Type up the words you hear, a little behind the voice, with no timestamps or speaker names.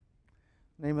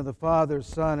In the name of the Father,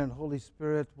 Son, and Holy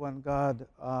Spirit, one God.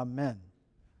 Amen.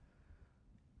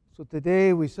 So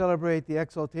today we celebrate the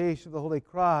exaltation of the Holy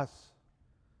Cross,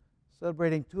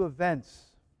 celebrating two events.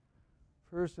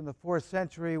 First, in the 4th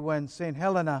century, when St.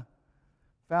 Helena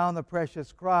found the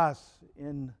precious cross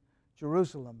in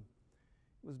Jerusalem.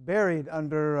 It was buried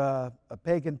under a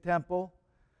pagan temple,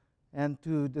 and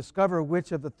to discover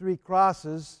which of the three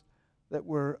crosses that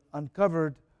were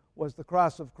uncovered was the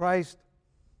cross of Christ,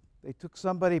 they took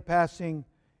somebody passing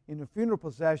in a funeral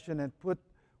procession and put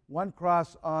one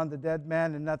cross on the dead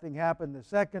man and nothing happened. The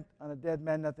second on a dead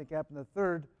man, nothing happened. The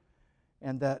third,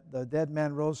 and that the dead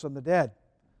man rose from the dead.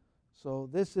 So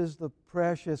this is the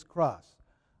precious cross.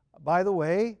 By the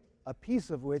way, a piece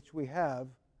of which we have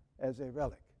as a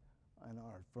relic in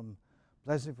our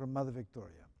blessing from Mother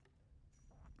Victoria.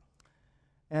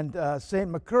 And St.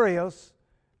 Mercurius,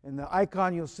 in the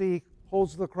icon you'll see,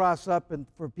 holds the cross up and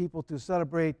for people to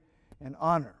celebrate and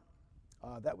honor.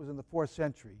 That was in the 4th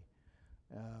century,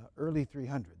 early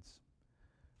 300s.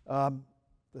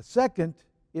 The second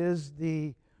is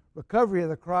the recovery of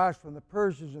the cross from the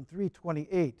Persians in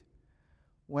 328,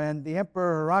 when the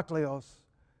Emperor Heraclius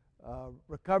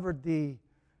recovered the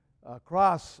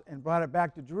cross and brought it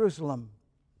back to Jerusalem.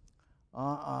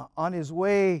 On his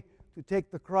way to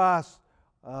take the cross,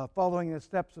 following the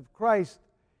steps of Christ,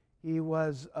 he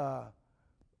was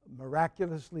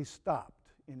miraculously stopped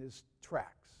in his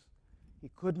tracks. He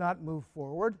could not move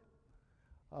forward,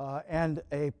 and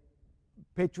a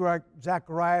patriarch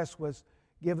Zacharias was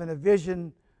given a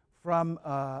vision from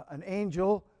an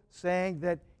angel saying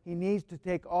that he needs to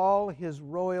take all his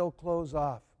royal clothes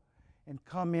off and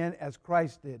come in as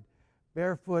Christ did,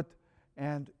 barefoot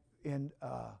and in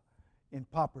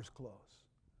pauper's clothes.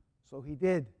 So he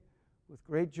did. With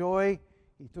great joy,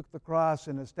 he took the cross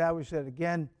and established it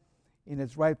again in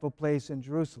its rightful place in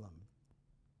Jerusalem.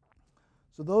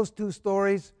 So those two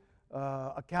stories,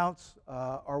 accounts,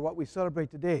 are what we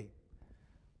celebrate today.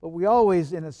 But we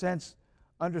always, in a sense,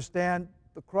 understand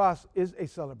the cross is a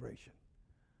celebration.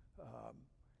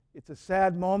 It's a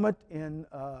sad moment in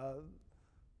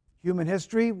human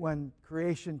history when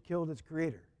creation killed its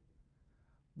creator.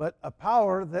 But a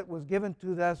power that was given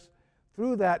to us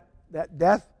through that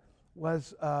death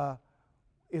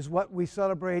is what we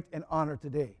celebrate and honor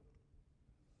today.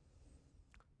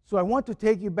 So I want to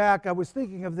take you back. I was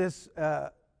thinking of this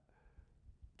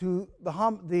to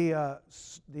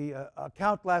the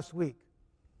account last week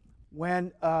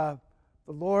when the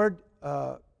Lord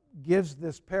gives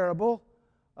this parable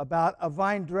about a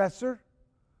vine dresser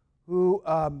who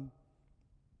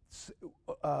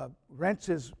rents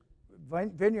his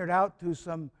vineyard out to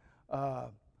some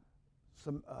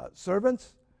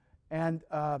servants and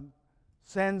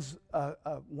sends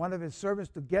one of his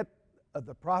servants to get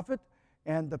the prophet,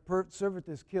 and the servant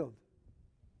is killed.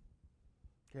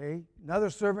 Okay, another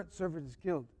servant is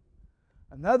killed.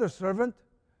 Another servant,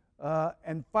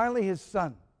 and finally his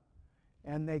son,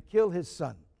 and they kill his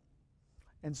son.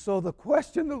 And so the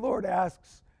question the Lord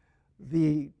asks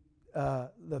the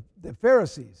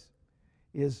Pharisees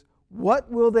is, what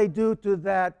will they do to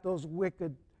those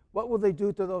wicked? What will they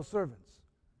do to those servants?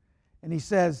 And he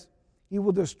says, he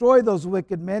will destroy those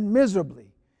wicked men miserably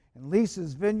and lease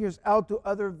his vineyards out to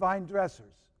other vine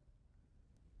dressers.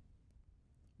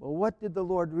 Well, what did the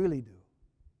Lord really do?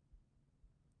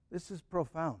 This is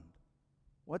profound.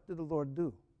 What did the Lord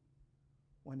do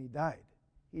when he died?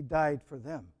 He died for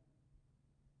them.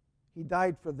 He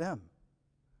died for them.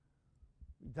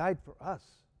 He died for us.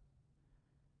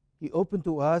 He opened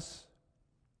to us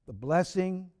the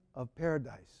blessing of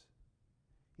paradise.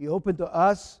 He opened to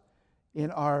us in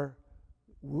our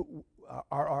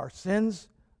sins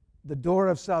the door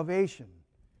of salvation.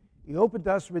 He opened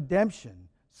to us redemption,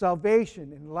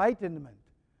 salvation, enlightenment.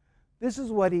 This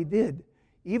is what he did.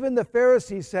 Even the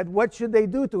Pharisees said, what should they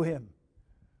do to him?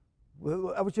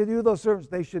 What should they do to those servants?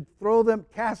 They should throw them,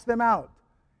 cast them out.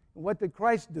 And what did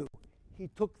Christ do? He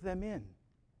took them in.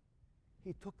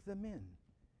 He took them in.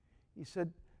 He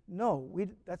said, no,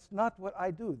 that's not what I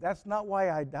do. That's not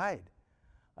why I died.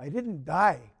 I didn't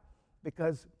die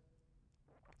because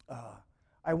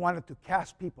I wanted to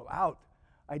cast people out.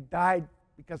 I died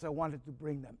because I wanted to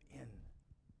bring them in.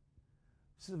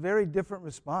 This is a very different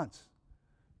response,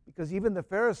 because even the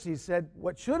Pharisees said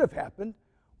what should have happened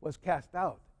was cast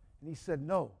out. And he said,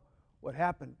 no, what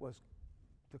happened was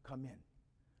to come in.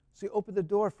 So he opened the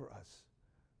door for us.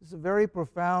 This is a very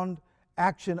profound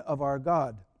action of our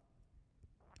God.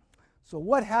 So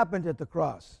what happened at the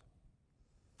cross?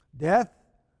 Death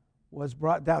was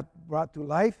brought to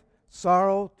life,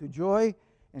 sorrow to joy,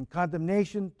 and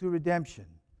condemnation to redemption.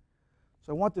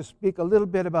 So I want to speak a little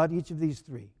bit about each of these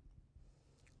three.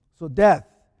 So death,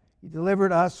 he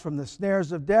delivered us from the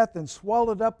snares of death and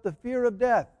swallowed up the fear of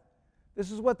death.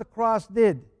 This is what the cross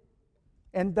did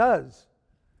and does.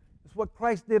 It's what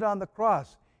Christ did on the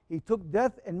cross. He took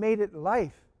death and made it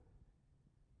life.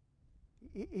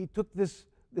 He took this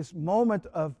moment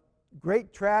of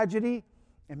great tragedy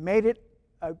and made it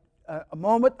a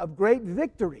moment of great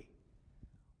victory.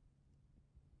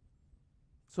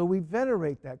 So we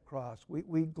venerate that cross.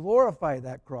 We glorify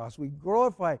that cross. We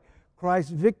glorify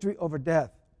Christ's victory over death.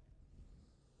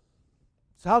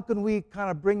 So how can we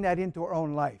kind of bring that into our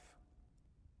own life?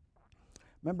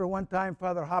 Remember one time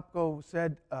Father Hopko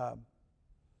said,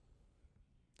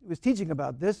 he was teaching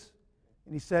about this,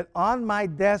 and he said, on my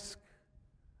desk,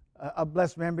 of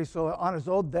blessed memory, so on his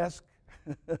old desk,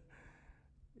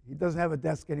 he doesn't have a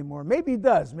desk anymore. Maybe he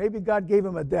does. Maybe God gave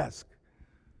him a desk.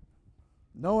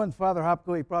 Knowing Father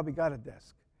Hopko, he probably got a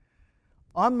desk.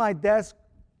 On my desk,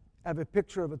 I have a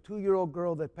picture of a 2-year-old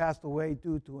girl that passed away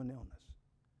due to an illness.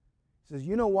 He says,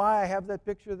 you know why I have that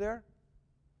picture there?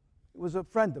 It was a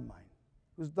friend of mine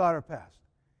whose daughter passed.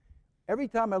 Every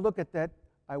time I look at that,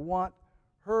 I want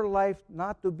her life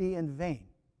not to be in vain.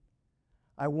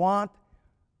 I want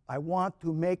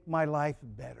to make my life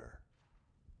better.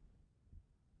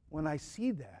 When I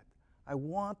see that, I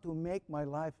want to make my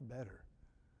life better.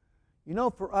 You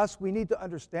know, for us, we need to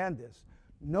understand this.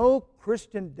 No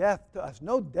Christian death to us,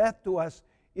 no death to us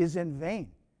is in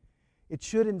vain. It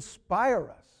should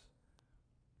inspire us,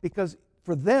 because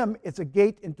for them, it's a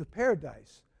gate into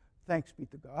paradise. Thanks be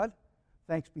to God.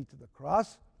 Thanks be to the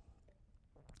cross.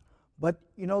 But,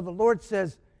 you know, the Lord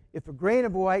says, if a grain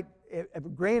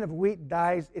of wheat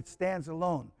dies, it stands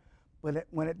alone. But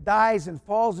when it dies and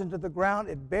falls into the ground,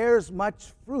 it bears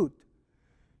much fruit.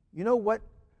 You know what?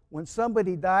 When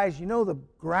somebody dies, you know the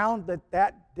ground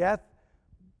that death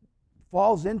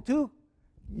falls into?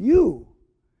 You.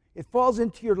 It falls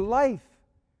into your life.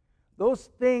 Those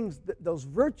things, those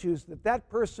virtues that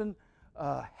person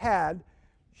had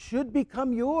should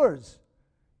become yours.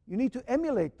 You need to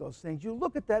emulate those things. You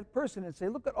look at that person and say,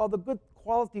 look at all the good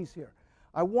qualities here.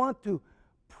 I want to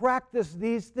practice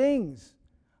these things.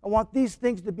 I want these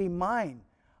things to be mine.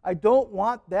 I don't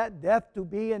want that death to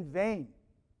be in vain.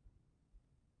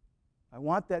 I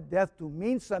want that death to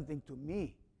mean something to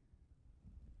me.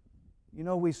 You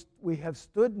know, we have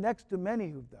stood next to many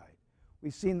who've died.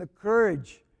 We've seen the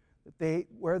courage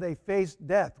where they faced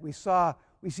death. We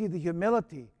see the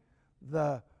humility,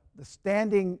 the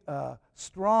standing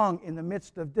strong in the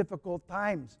midst of difficult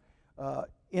times,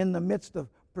 in the midst of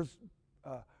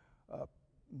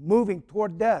moving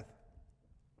toward death.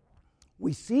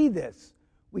 We see this.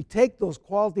 We take those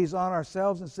qualities on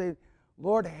ourselves and say,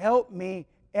 Lord, help me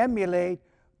emulate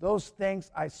those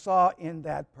things I saw in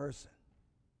that person.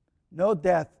 No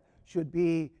death should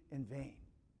be in vain.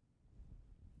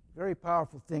 Very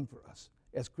powerful thing for us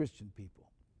as Christian people.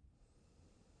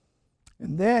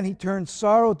 And then he turns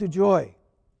sorrow to joy.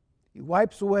 He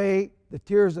wipes away the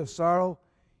tears of sorrow.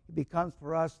 He becomes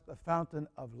for us the fountain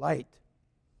of light.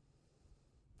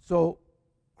 So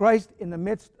Christ, in the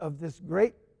midst of this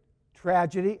great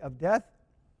tragedy of death,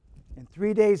 in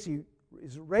 3 days he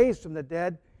is raised from the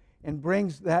dead and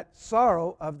brings that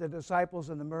sorrow of the disciples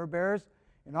and the myrrh bearers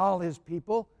and all his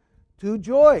people to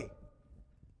joy.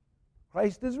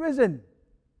 Christ is risen.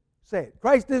 Say it.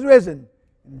 Christ is risen.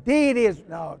 Indeed he is.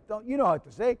 No, don't you know how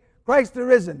to say? Christ is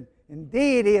risen.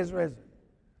 Indeed he is risen.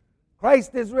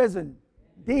 Christ is risen.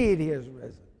 Indeed he is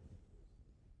risen.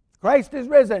 Christ is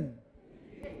risen.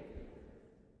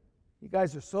 You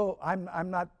guys are so, I'm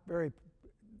not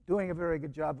doing a very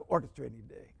good job of orchestrating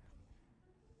today.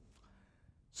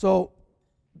 So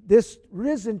this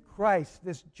risen Christ,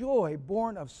 this joy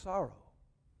born of sorrow,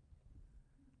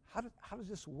 how does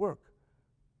this work?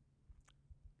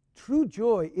 True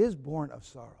joy is born of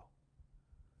sorrow.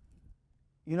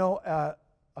 You know, a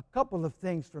couple of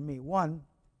things for me. One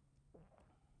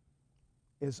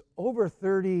is over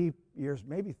 30 years,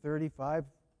 maybe 35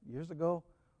 years ago,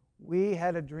 we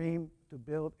had a dream to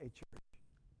build a church.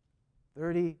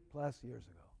 30 plus years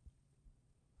ago.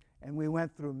 And we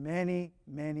went through many,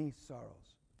 many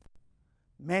sorrows.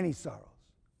 Many sorrows.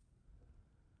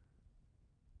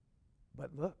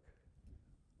 But look,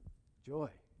 joy.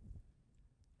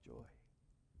 Joy.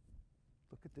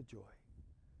 Look at the joy.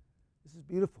 This is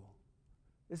beautiful.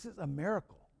 This is a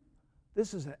miracle.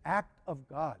 This is an act of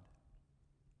God.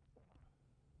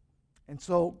 And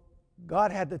so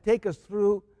God had to take us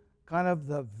through kind of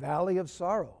the valley of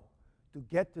sorrow to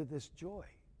get to this joy.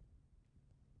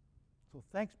 So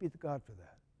thanks be to God for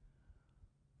that.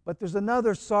 But there's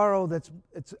another sorrow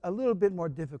it's a little bit more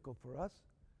difficult for us,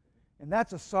 and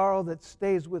that's a sorrow that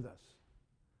stays with us.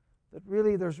 that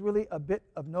really there's really a bit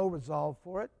of no resolve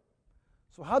for it.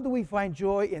 So how do we find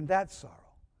joy in that sorrow?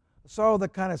 A sorrow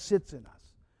that kind of sits in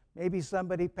us. Maybe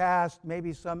somebody passed,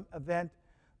 maybe some event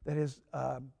that is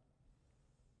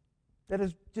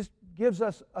just gives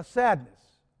us a sadness,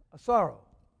 a sorrow.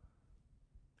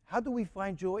 How do we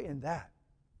find joy in that?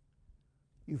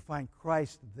 You find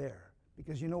Christ there.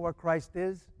 Because you know where Christ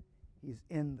is? He's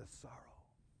in the sorrow.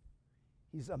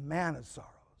 He's a man of sorrows.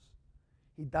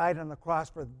 He died on the cross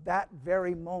for that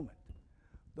very moment.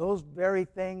 Those very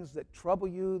things that trouble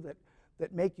you,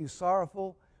 that make you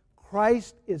sorrowful,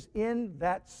 Christ is in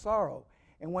that sorrow.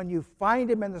 And when you find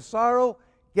him in the sorrow,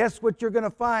 guess what you're going to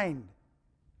find?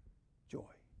 Joy.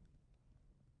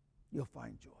 You'll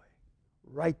find joy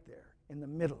right there in the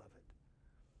middle of it.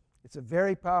 It's a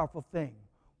very powerful thing.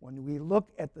 When we look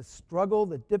at the struggle,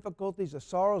 the difficulties, the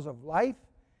sorrows of life,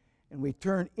 and we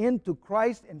turn into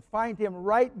Christ and find him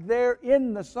right there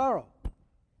in the sorrow.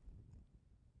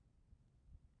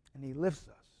 And he lifts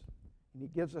us, and he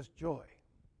gives us joy.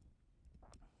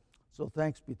 So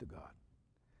thanks be to God.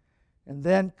 And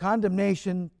then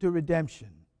condemnation to redemption.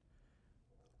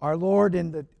 Our Lord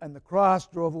on the cross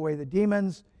drove away the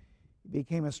demons. He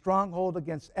became a stronghold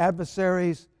against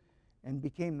adversaries and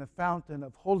became the fountain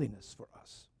of holiness for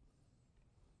us.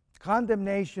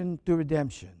 Condemnation to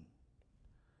redemption.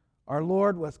 Our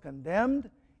Lord was condemned,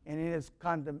 and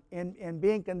in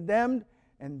being condemned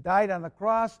and died on the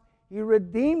cross, he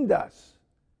redeemed us.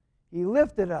 He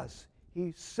lifted us.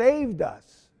 He saved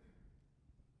us.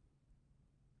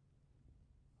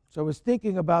 So I was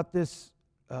thinking about this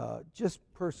just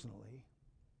personally,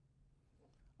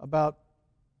 about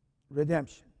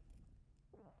redemption.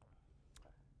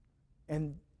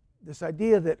 And this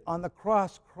idea that on the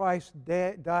cross, Christ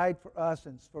died for us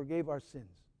and forgave our sins.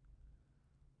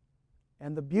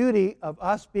 And the beauty of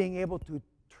us being able to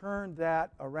turn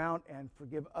that around and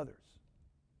forgive others.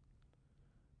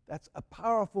 That's a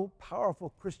powerful,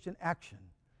 powerful Christian action,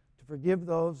 to forgive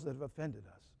those that have offended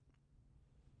us.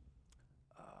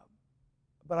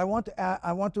 But I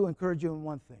want to encourage you in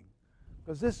one thing,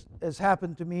 because this has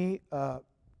happened to me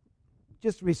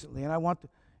just recently, and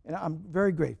I'm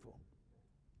very grateful.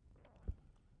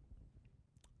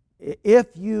 If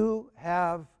you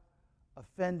have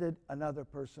offended another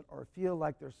person or feel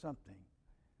like there's something,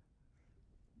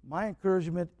 my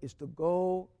encouragement is to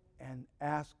go and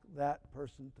ask that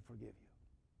person to forgive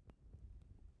you.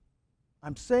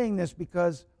 I'm saying this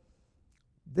because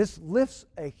this lifts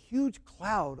a huge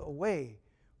cloud away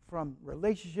from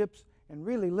relationships and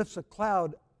really lifts a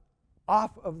cloud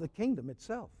off of the kingdom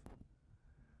itself.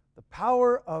 The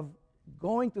power of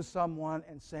going to someone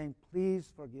and saying,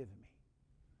 please forgive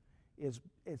me,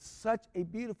 it's such a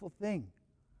beautiful thing.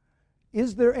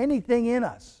 Is there anything in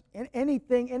us,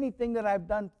 anything that I've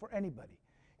done for anybody?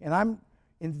 And I'm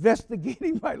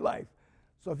investigating my life.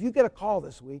 So if you get a call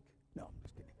this week, no, I'm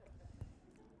just kidding.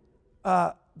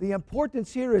 The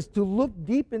importance here is to look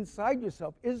deep inside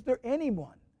yourself. Is there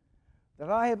anyone that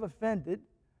I have offended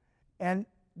and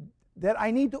that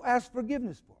I need to ask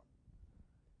forgiveness for?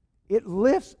 It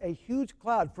lifts a huge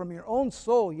cloud from your own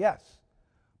soul, yes,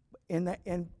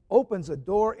 and opens a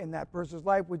door in that person's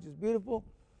life, which is beautiful,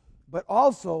 but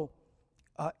also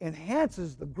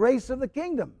enhances the grace of the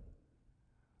kingdom.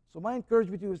 So my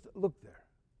encouragement to you is to look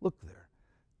there.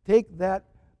 Take that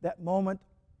moment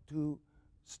to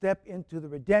step into the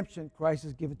redemption Christ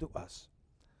has given to us.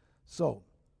 So,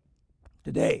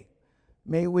 today,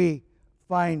 may we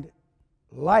find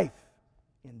life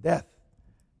in death.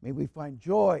 May we find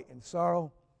joy in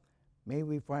sorrow. May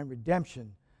we find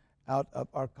redemption out of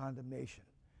our condemnation.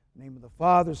 In the name of the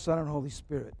Father, Son, and Holy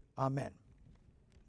Spirit. Amen.